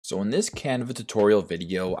So in this Canva tutorial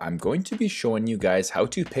video, I'm going to be showing you guys how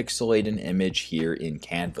to pixelate an image here in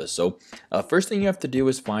Canva. So first thing you have to do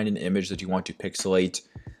is find an image that you want to pixelate.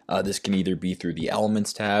 This can either be through the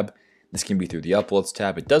Elements tab, this can be through the Uploads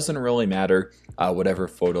tab. It doesn't really matter. Whatever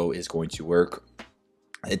photo is going to work,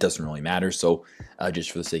 it doesn't really matter. So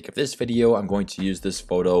just for the sake of this video, I'm going to use this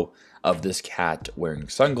photo of this cat wearing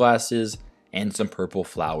sunglasses and some purple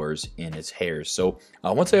flowers in its hair. So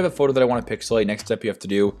once I have a photo that I want to pixelate, next step you have to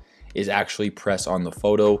do is actually press on the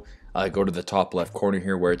photo. Go to the top left corner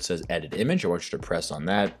here where it says edit image. I want you to press on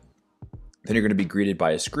that. Then you're going to be greeted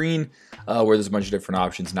by a screen where there's a bunch of different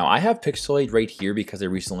options. Now I have Pixelate right here because I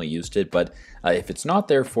recently used it, but if it's not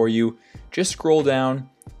there for you, just scroll down,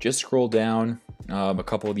 a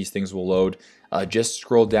couple of these things will load. Just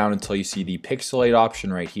scroll down until you see the Pixelate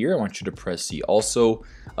option right here. I want you to press see also.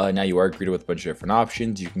 Now you are greeted with a bunch of different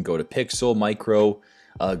options. You can go to pixel, micro,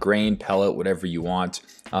 grain, pellet, whatever you want.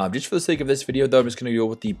 Just for the sake of this video though, I'm just going to go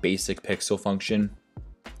with the basic pixel function.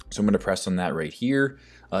 So I'm going to press on that right here.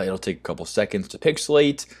 It'll take a couple seconds to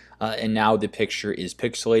pixelate, and now the picture is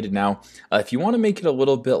pixelated. Now, if you want to make it a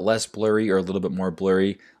little bit less blurry or a little bit more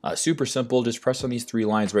blurry, super simple. Just press on these three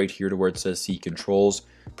lines right here to where it says see controls.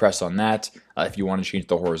 Press on that. If you want to change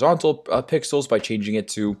the horizontal pixels by changing it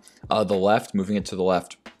to the left, moving it to the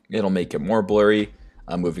left, it'll make it more blurry.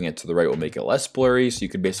 Moving it to the right will make it less blurry. So you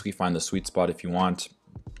can basically find the sweet spot if you want.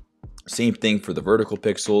 Same thing for the vertical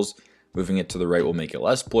pixels. Moving it to the right will make it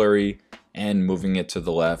less blurry, and moving it to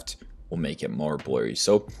the left will make it more blurry.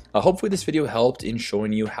 So hopefully this video helped in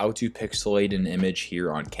showing you how to pixelate an image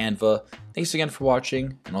here on Canva. Thanks again for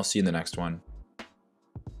watching, and I'll see you in the next one.